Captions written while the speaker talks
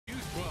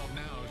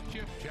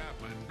Chip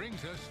Chapman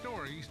brings us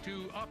stories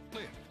to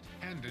uplift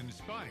and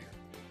inspire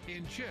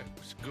in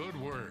Chip's Good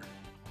Word.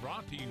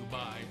 Brought to you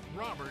by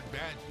Robert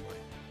Badgley.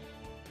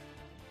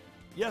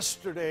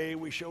 Yesterday,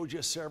 we showed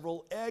you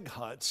several egg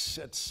hunts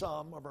at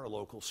some of our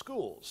local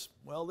schools.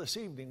 Well, this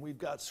evening, we've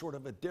got sort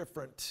of a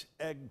different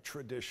egg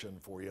tradition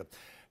for you.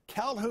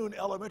 Calhoun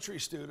Elementary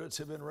students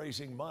have been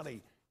raising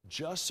money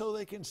just so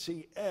they can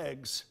see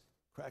eggs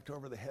cracked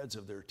over the heads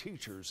of their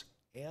teachers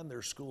and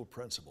their school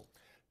principal.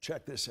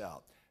 Check this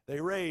out. They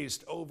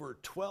raised over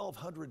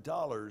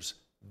 $1,200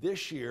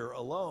 this year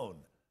alone.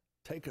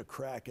 Take a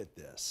crack at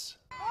this.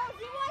 Oh,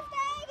 she wants to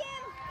egg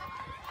him!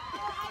 I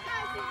gotta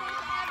see Miss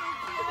Evans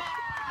do it.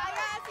 I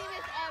gotta see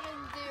Miss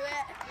Evans do it.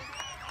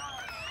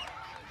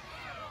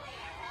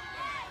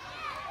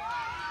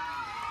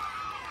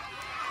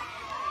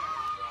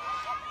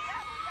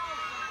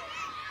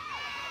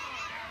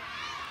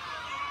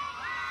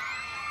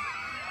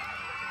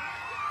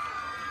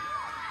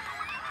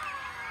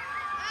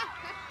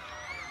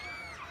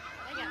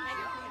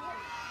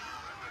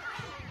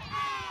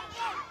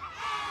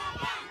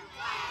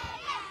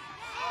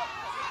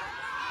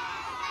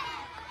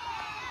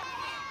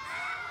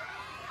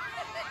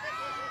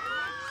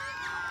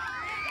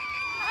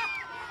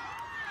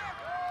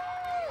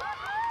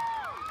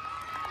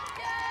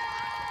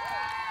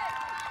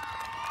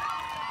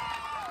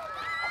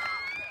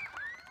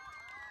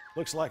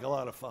 Looks like a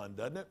lot of fun,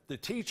 doesn't it? The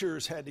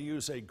teachers had to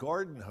use a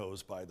garden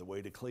hose, by the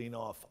way, to clean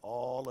off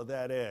all of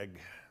that egg.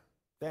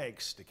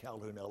 Thanks to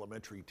Calhoun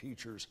Elementary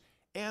teachers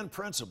and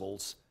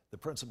principals, the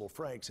principal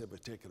Franks in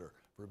particular,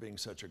 for being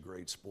such a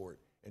great sport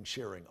and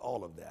sharing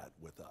all of that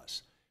with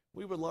us.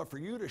 We would love for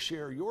you to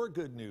share your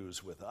good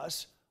news with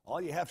us.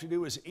 All you have to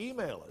do is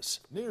email us,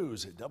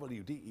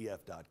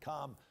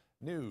 news@WDEF.com,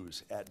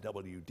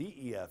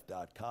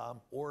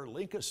 news@WDEF.com, or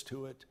link us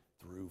to it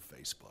through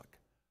Facebook.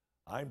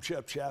 I'm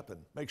Chip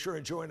Chapman. Make sure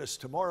and join us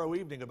tomorrow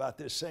evening about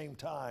this same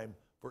time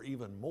for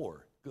even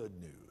more good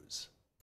news.